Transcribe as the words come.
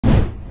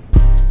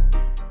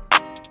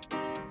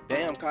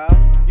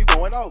Kyle. You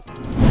going off.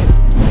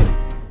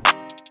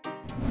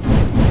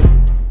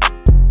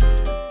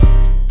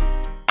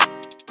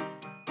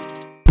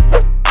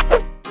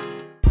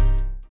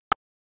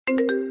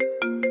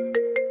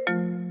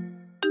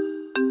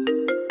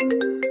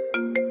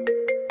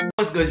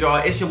 What's good, y'all?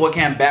 It's your boy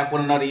Cam back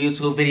with another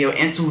YouTube video,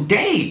 and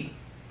today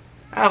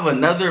I have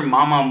another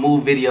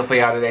MAMAMOO video for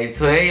y'all today.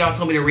 Today y'all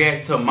told me to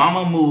react to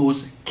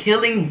MAMAMOO's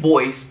killing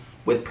voice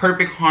with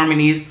perfect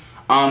harmonies.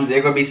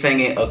 They're gonna be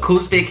singing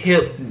Acoustic,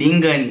 Hip,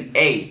 Dinga, and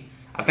A.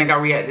 I think I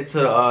reacted to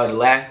the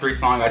last three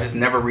songs. I just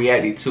never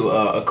reacted to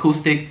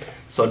Acoustic,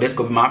 so this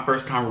gonna be my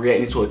first time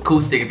reacting to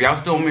Acoustic. If y'all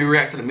still want me to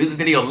react to the music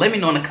video, let me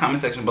know in the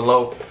comment section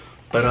below.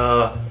 But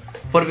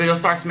before the video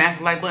starts, smash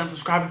the like button,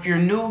 subscribe if you're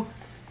new,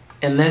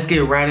 and let's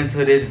get right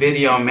into this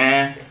video,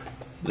 man.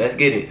 Let's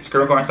get it.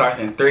 Screen recording starts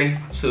in 3,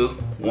 2,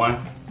 1.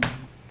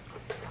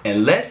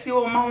 And let's see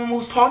what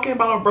MAMAMOO's talking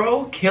about,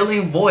 bro.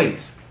 Killing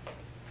voice.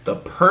 The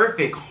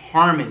perfect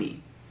harmony.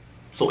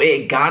 So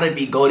it gotta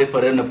be goated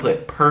for them to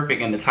put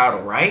perfect in the title,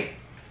 right?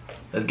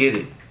 Let's get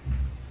it.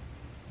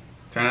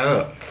 Turn it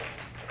up.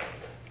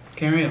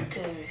 Can't read.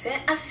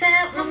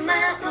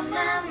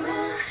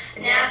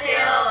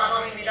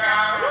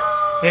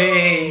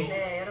 Hey.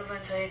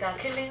 저희가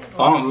킬링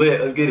I'm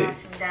lit. Let's get it.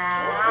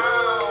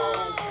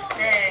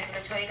 네,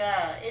 그리고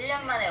저희가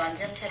 1년 만에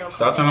완전체로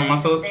컴백을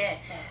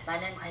했는데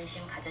많은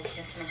관심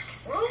가져주셨으면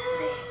좋겠습니다.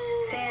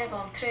 네, 새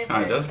앨범 트래블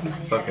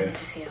많이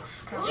사랑해주세요.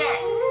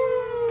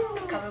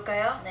 그럼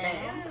가볼까요?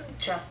 네.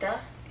 Drop the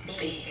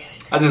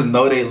beat. I just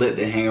know they lit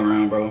to hang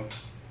around, bro.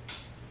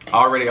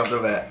 Already off the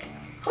bat.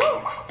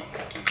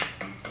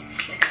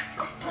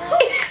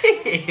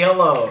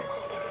 Hello.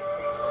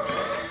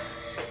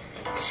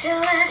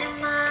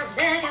 실례지만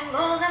내게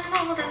뭐가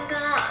모든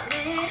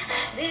거니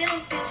네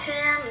눈빛에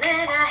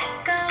내가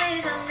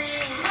헷갈리잖니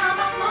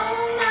MAMAMOO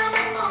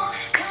MAMAMOO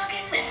거기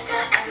Mr.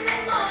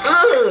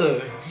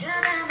 MAMAMOO.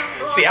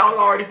 See, I was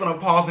already gonna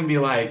pause and be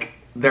like,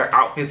 their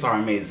outfits are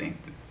amazing.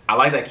 I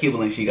like that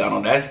Cuban she got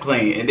on. That's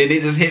clean. And then they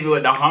just hit me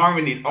with the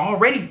harmonies.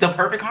 Already the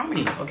perfect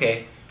harmony.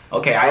 Okay.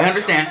 Okay, I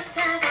understand.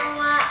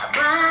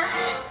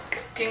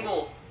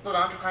 딩고, 너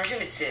나한테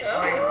관심 있지?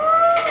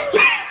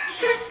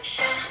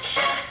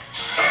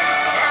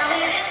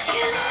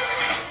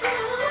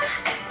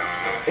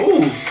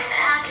 Ooh.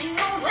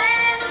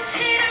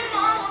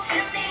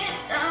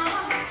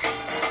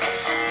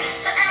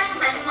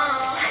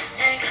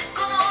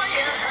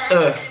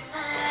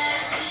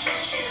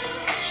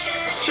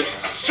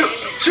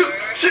 Shoot.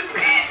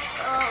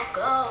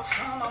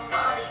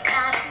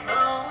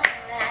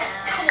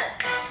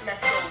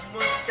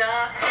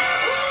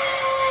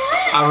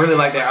 I really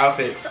like their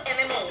outfits.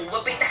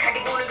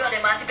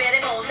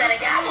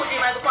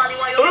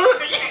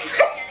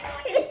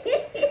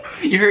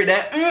 You heard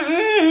that?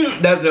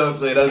 That's what I was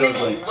playing. That's what I was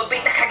playing.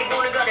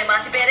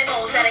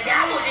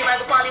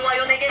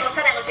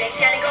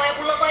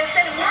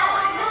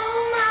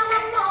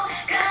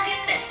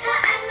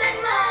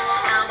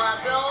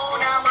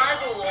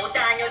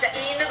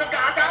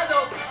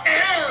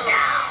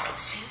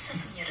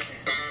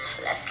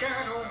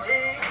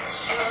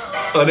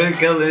 Oh, they're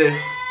killing this.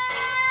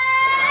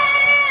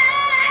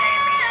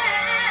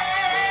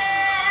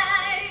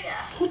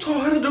 Who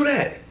told her to do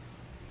that?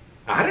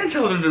 I didn't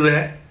tell her to do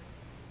that.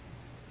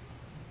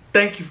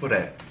 Thank you for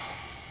that.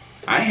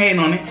 I ain't hating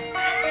on it.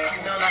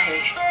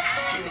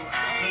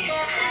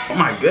 Oh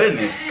my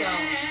goodness.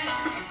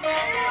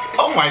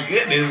 Oh my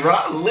goodness, bro.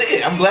 I'm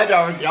lit. I'm glad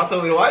y'all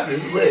told me to watch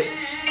this. It's lit.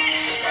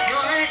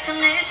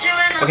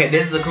 Okay,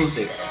 this is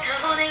acoustic.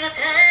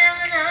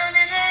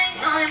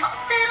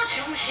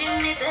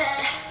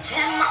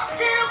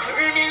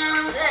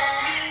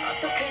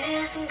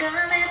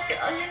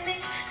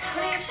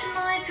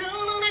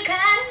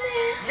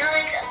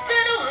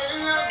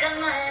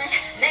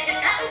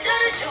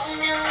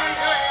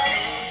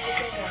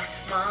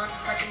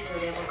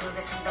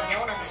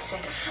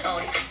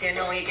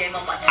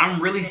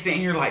 I'm really sitting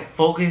here like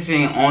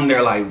focusing on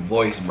their like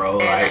voice, bro.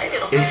 Like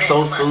it's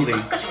so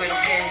soothing.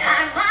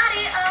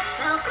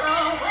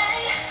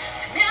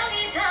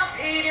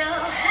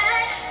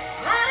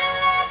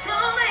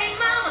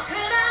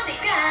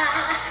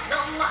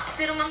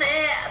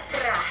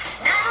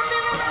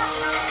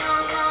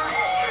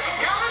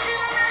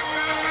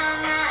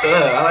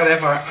 I like that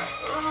part.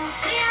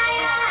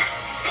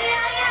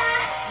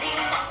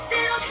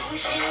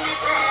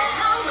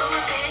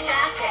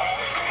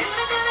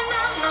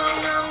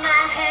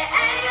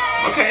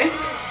 Okay.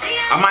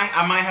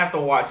 I might have to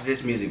watch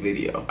this music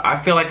video. I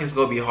feel like it's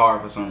gonna be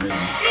hard for some reason.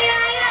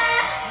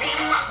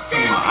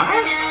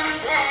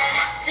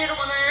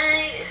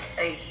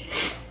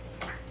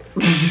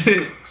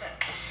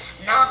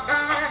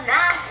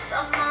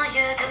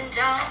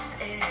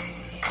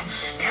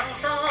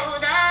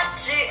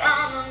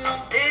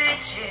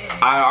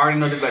 I already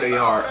know this better be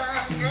hard.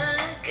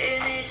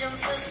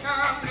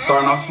 It's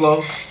starting off slow.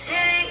 It's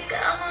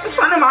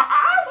starting in my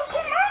eye. What's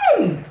going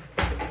on?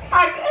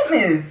 My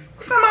goodness.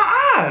 What's in my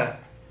eye?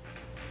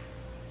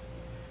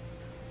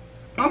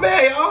 My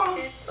bad, y'all.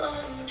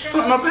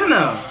 Something up in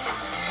there.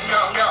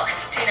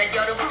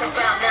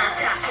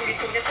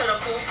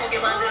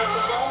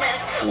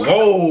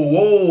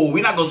 Whoa,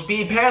 we're not gonna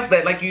speed past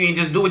that like you ain't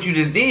just do what you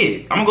just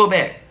did. I'm gonna go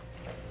back.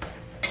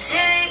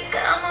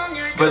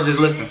 But just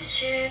listen.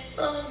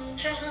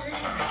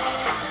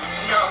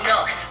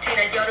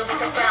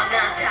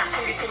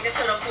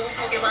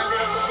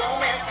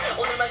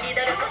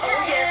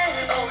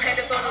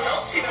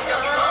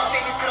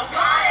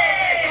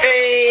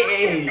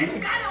 Hey,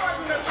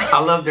 I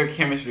love their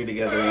chemistry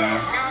together, man.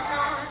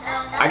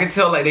 I can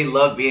tell like they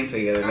love being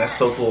together. That's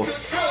so cool.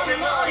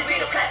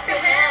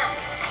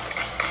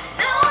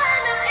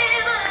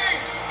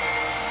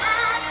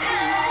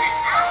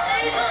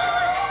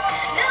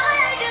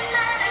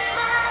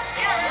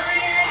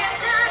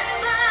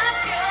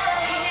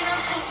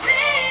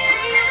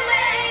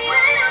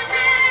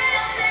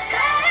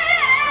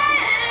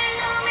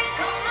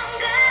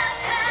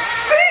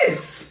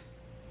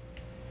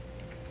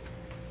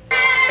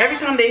 Every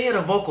time they hit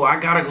a vocal, I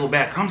gotta go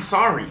back. I'm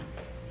sorry.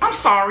 I'm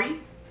sorry.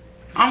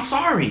 I'm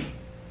sorry.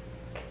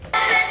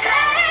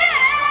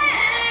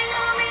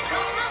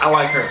 I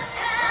like her.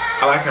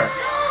 I like her.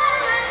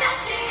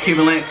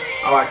 Cuban Link,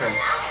 I like her.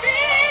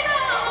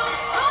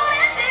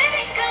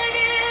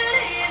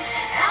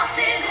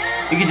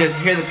 You can just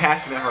hear the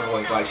passion in her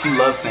voice. Like, she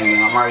loves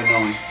singing. I'm already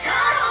knowing.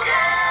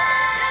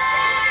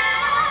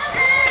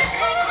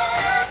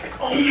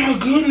 Oh my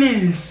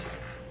goodness.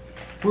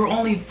 We're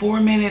only 4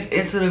 minutes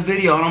into the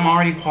video and I'm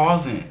already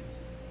pausing.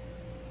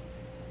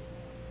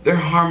 Their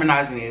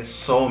harmonizing is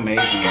so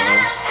amazing, bro.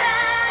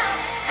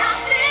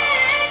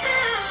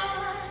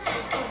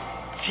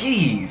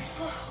 Jeez.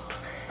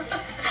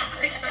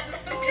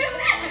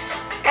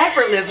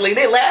 Effortlessly,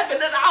 they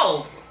laughing it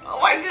off. Oh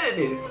my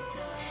goodness.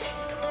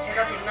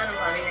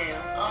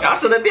 Y'all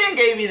should have been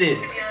gave me this.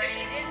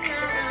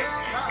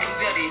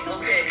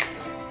 Okay,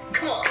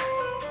 come on.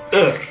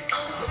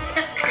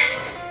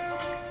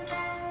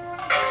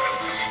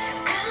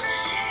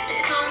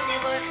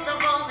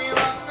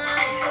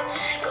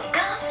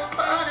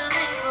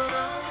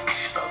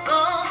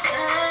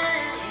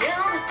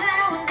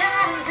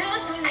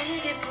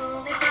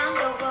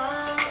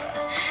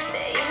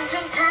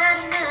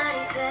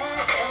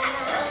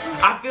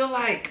 I feel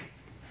like,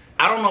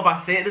 I don't know if I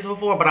said this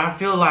before, but I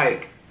feel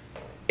like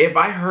if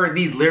I heard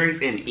these lyrics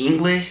in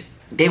English,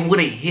 they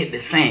wouldn't hit the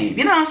same.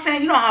 You know what I'm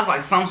saying? You know how it's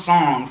like some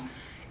songs,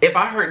 if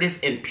I heard this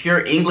in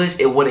pure English,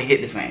 it wouldn't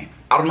hit the same.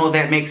 I don't know if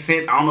that makes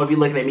sense. I don't know if you're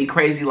looking at me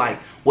crazy like,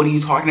 what are you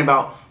talking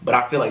about? But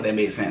I feel like that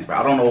made sense, bro.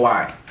 I don't know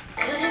why.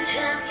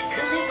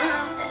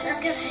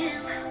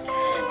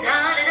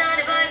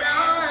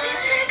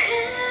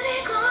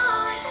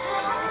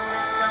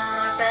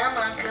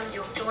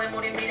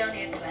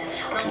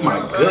 Oh my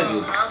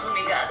goodness.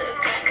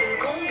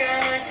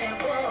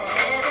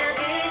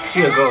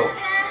 She'll go.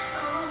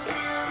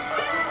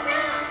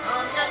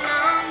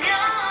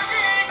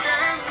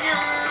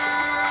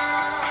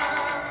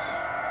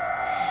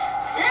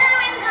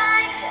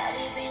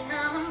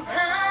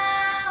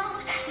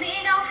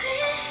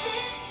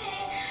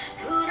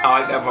 I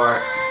like that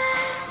part.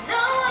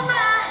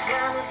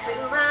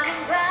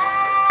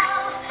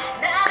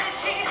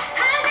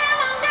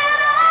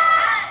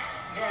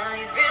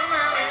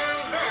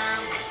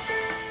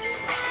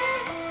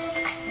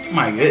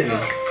 My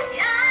goodness.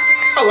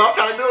 Oh, I'm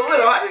trying to do it with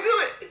him. How do you do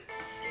it?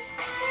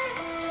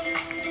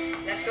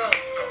 Let's go.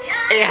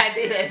 Hey, I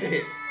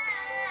did.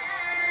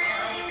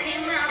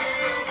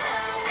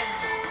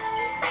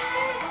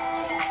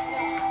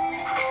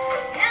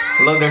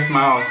 Love their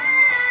smiles.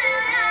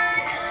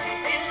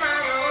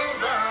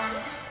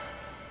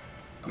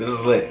 This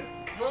is lit.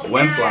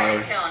 Windflower.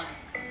 Your turn.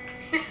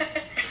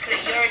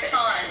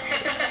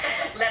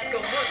 Let's go.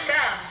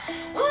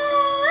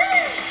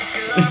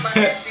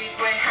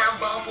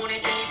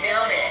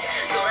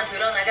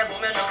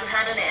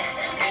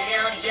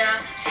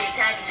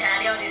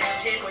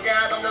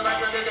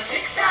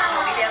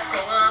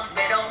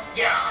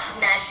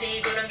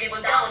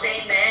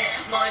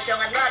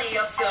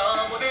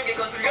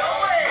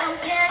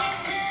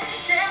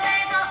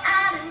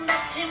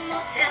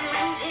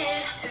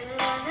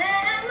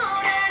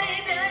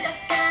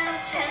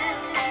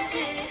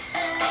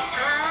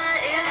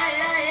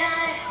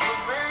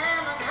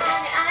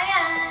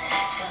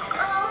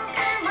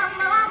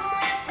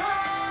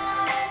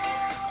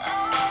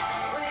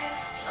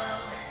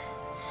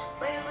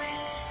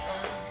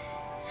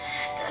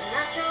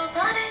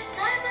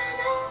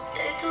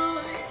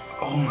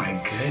 Oh my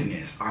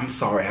goodness. I'm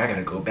sorry. I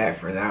gotta go back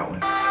for that one.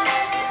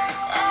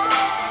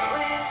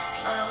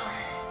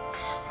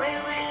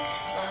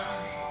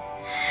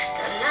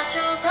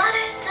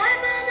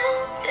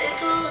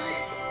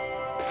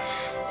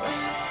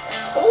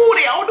 Oh,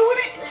 they all doing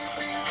it?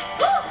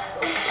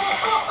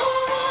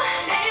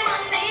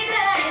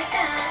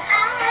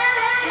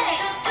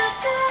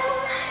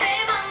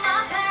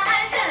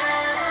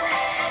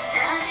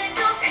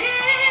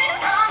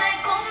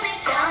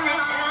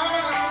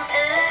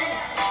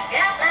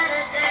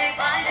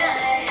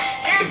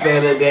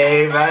 Better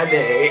day by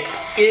day,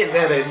 get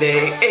better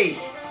day, hey.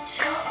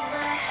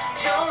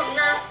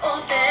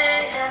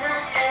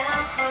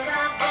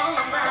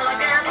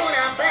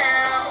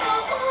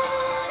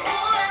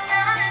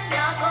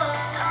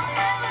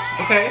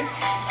 Okay.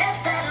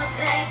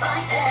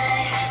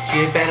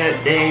 Get better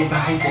day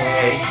by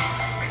day.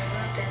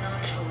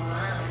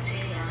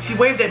 She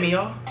waved at me,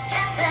 y'all.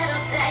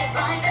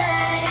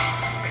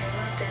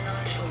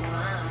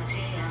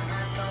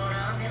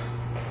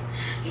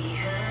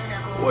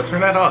 Well,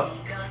 turn that up.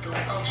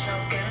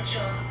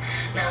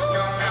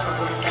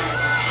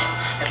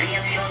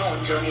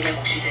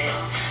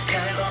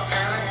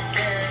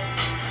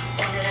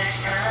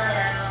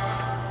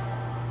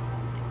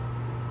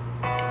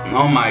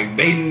 Oh my,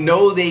 they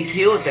know they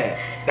killed that.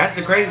 That's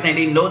the crazy thing,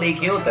 they know they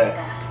killed that.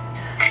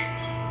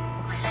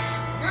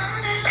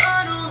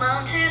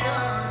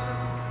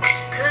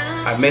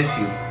 I miss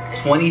you.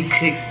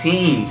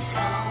 2016.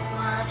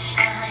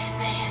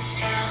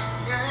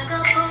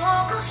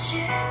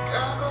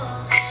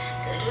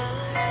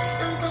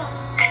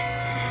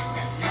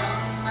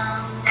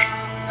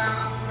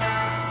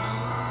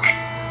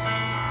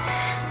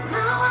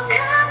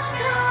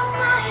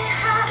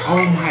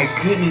 Oh my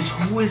goodness,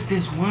 who is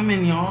this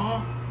woman,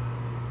 y'all?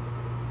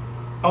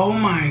 Oh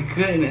my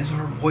goodness,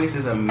 her voice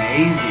is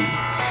amazing.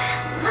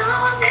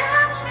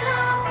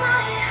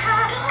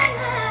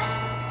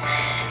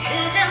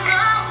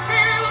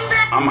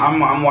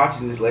 I'm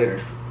watching this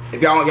later.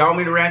 If y'all want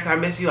me to rant, I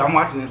miss you. I'm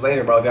watching this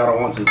later, bro. If y'all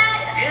don't want to.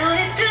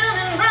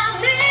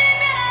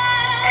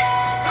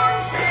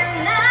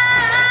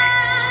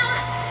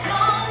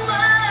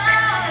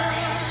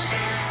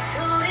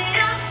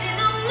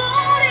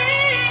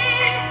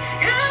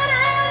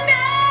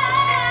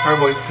 Her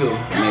voice too,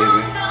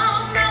 amazing.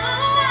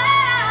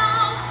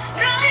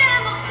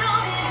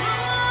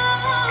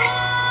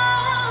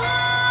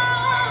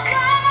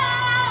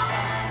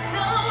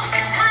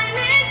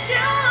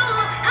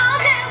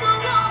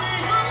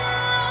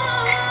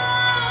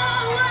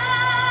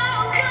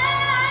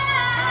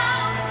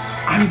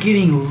 I'm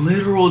getting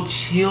literal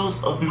chills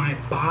of my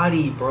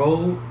body,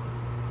 bro.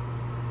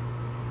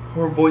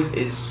 Her voice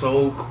is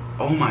so,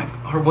 oh my,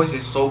 her voice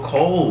is so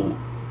cold.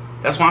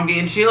 That's why I'm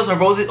getting chills. Her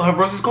voice is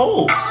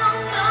cold. I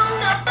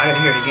gotta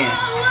hear it again.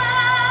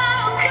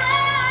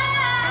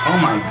 Oh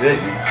my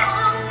goodness.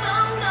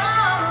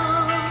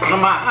 It's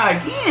under my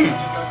eye again.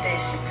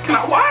 Can I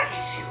watch?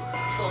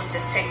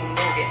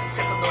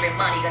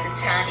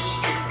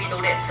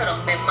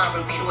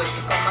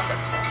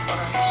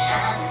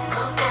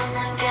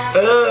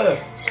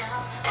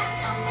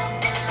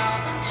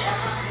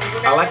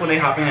 I like when they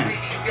hop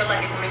in.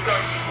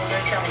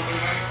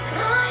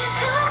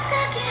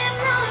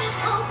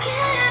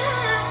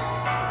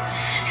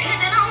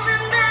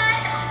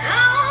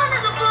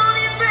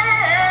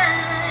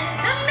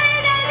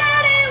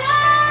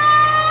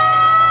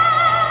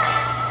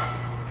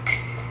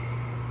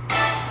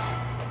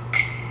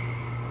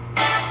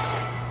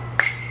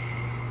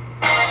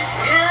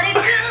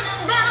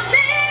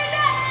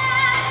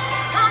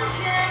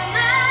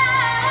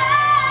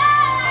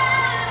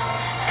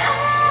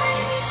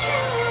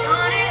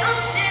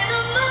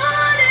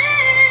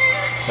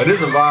 But this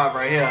is a vibe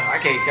right here. I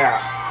can't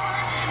count.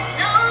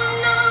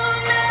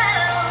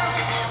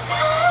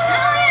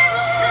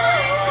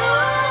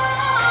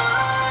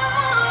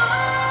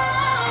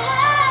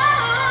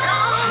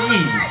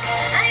 Jeez.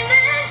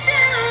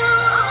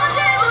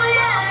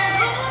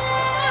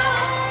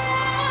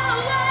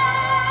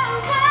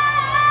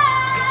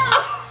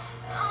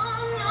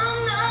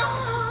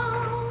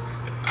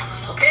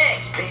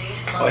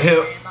 Oh,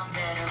 here.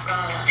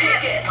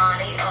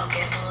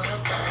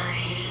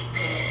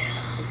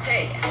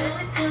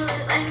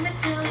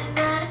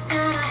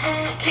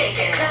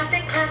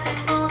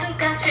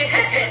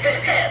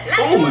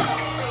 Ooh.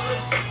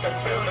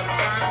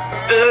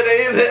 They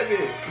is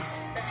heavy.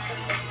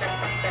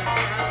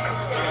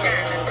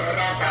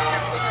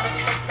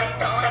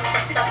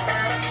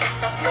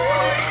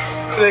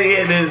 Look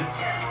at this.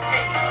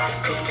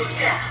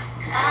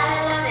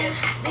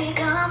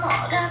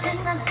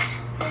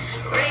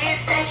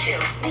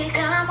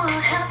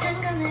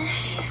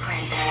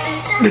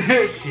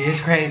 She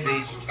is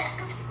crazy.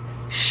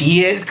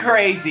 She is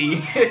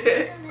crazy.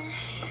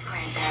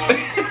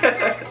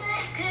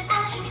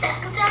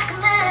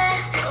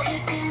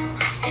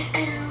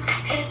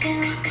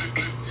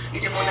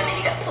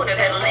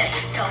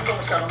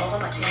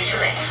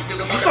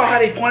 You saw how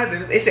they pointed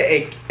this? They said,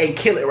 hey,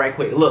 kill it right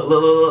quick. Look,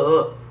 look, look, look,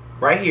 look.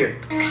 Right here.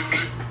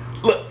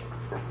 Look.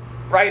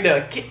 Right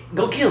there.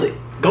 Go kill it.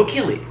 Go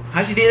kill it.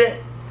 How she did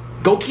it?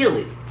 Go kill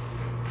it.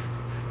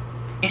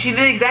 And she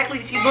did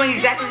exactly, she's doing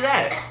exactly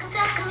that.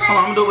 Hold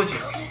on, I'm gonna do it with you.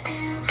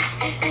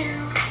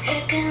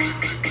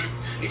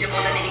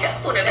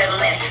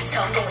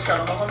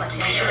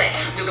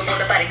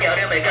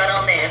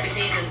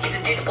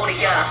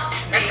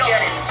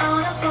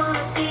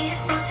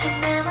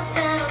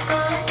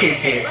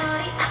 Kick it.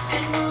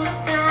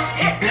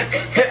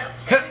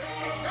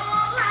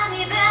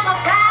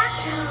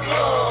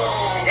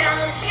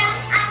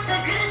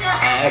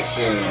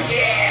 Action.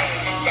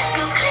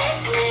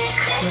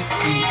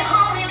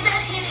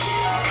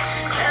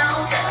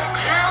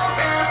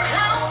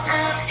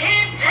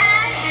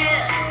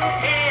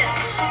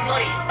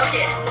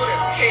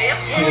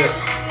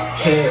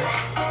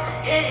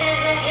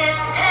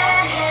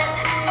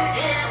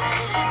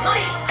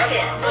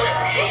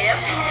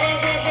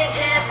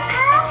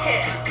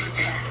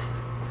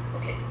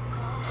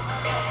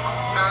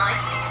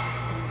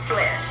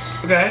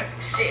 Okay.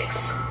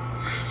 6,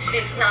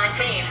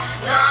 619,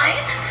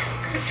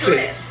 9,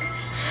 6,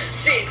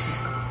 6,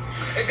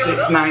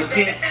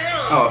 619.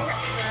 Oh.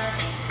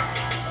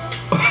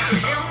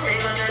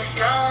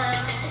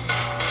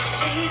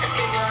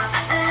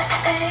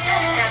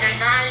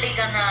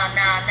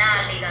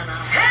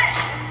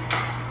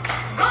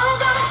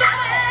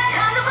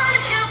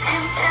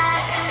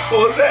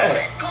 What was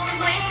that?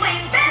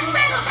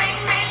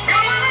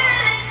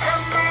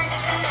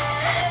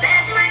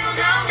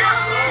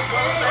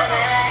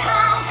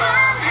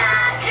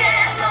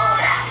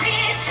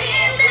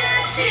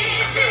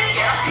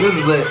 This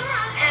is lit.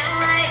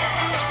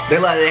 They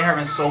like they're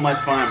having so much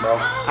fun, bro.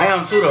 I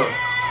am too though.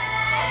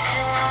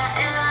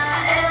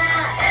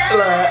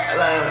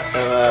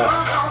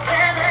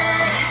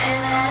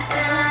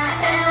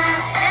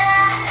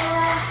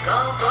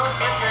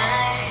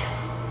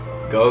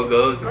 Go,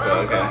 go, go,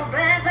 okay.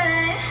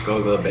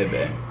 Go, go,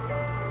 baby.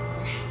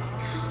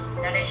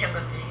 Narration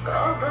금지.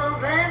 Go, go,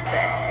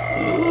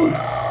 baby.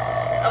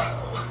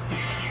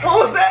 What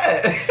was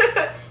that?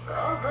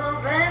 Go, go,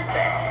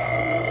 baby.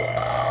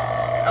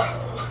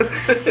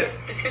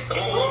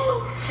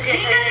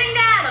 Dinga,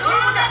 dinga,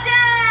 놀러가자.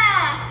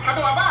 다들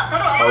와봐,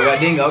 다들 와봐. Oh, we got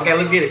Dingo. Okay,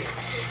 let's get it.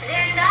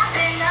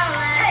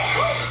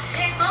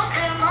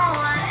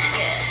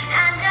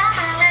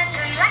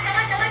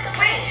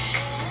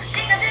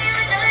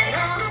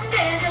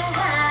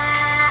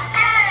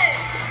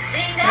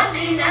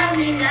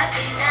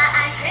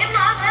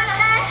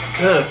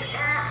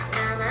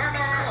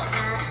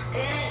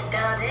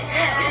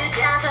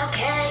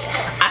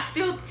 I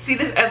still see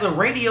this as a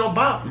radio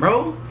bop,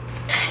 bro.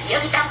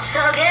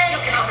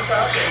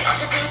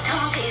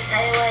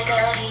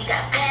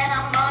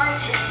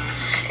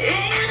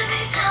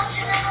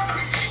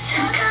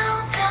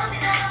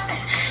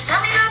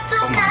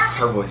 Oh my,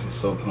 her voice is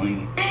so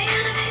clean.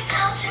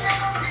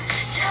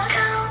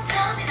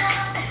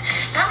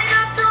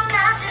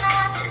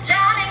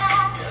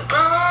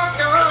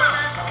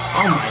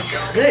 Oh my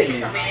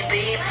goodness.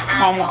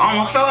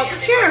 Almost fell out the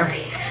chair.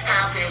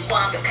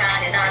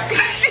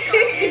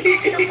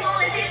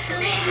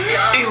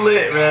 She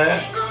lit, man.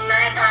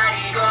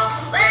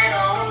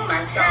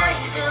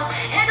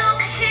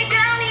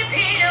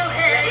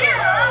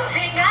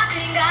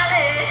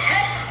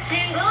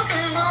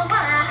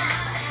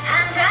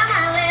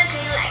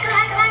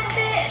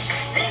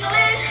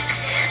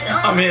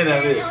 I'm in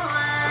that bitch.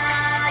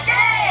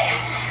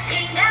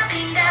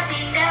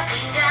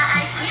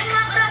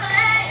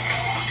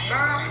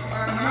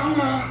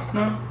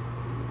 No.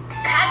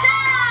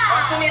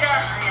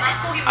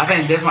 I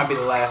think this might be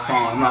the last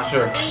song. I'm not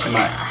sure. It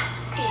might.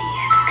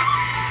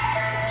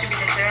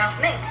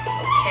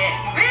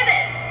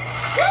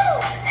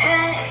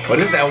 What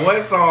is that?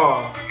 What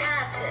song?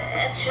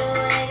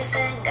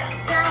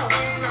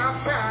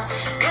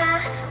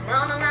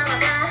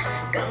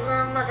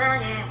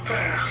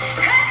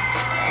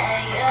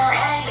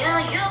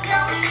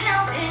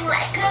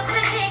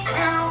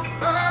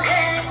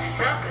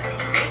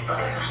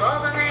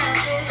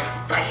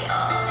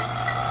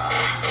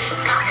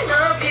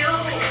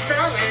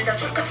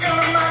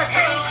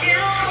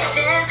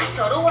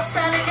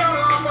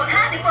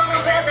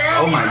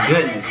 Oh my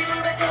goodness.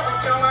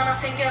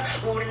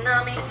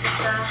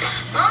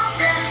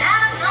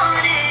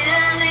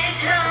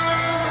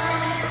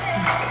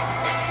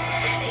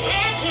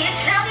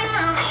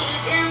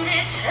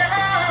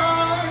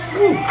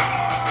 Ooh.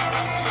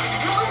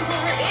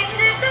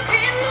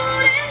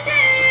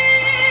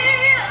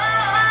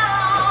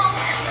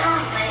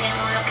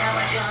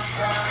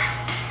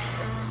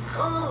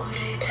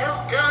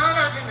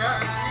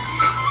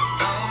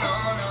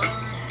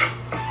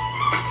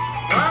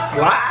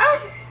 What?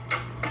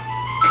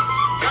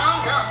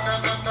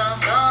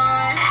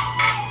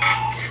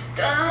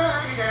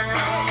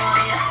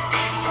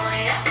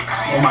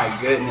 Oh my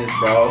goodness,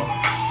 bro.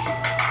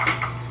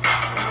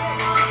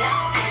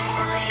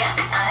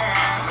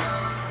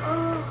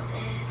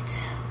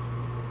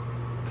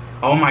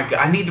 Oh my god,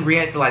 I need to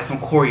react to like some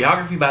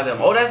choreography by them.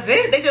 Oh, that's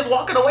it? They just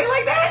walking away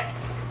like that?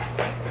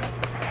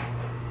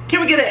 Can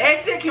we get an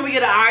exit? Can we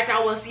get an alright,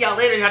 y'all, we'll see y'all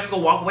later? Y'all just go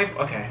walk away from,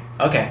 okay.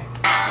 Okay.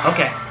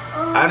 Okay.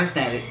 I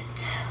understand it.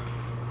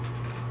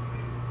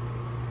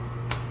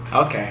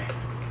 Okay.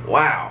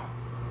 Wow.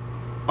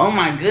 Oh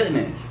my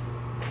goodness.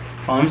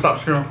 Oh, let me stop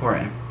screen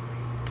recording.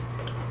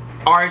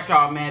 Alright,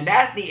 y'all, man,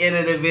 that's the end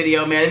of the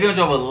video, man. If you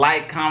enjoyed,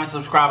 like, comment,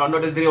 subscribe. I know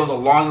this video was a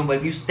long one, but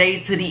if you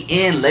stayed to the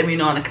end, let me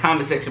know in the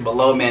comment section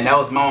below, man. That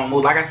was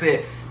MAMAMOO. Like I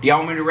said, do y'all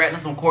want me to react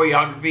to some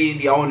choreography?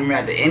 Do y'all want me to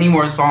react to any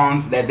more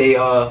songs that they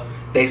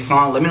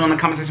sung? Let me know in the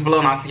comment section below,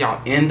 and I'll see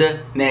y'all in the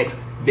next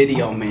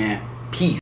video, man. Peace.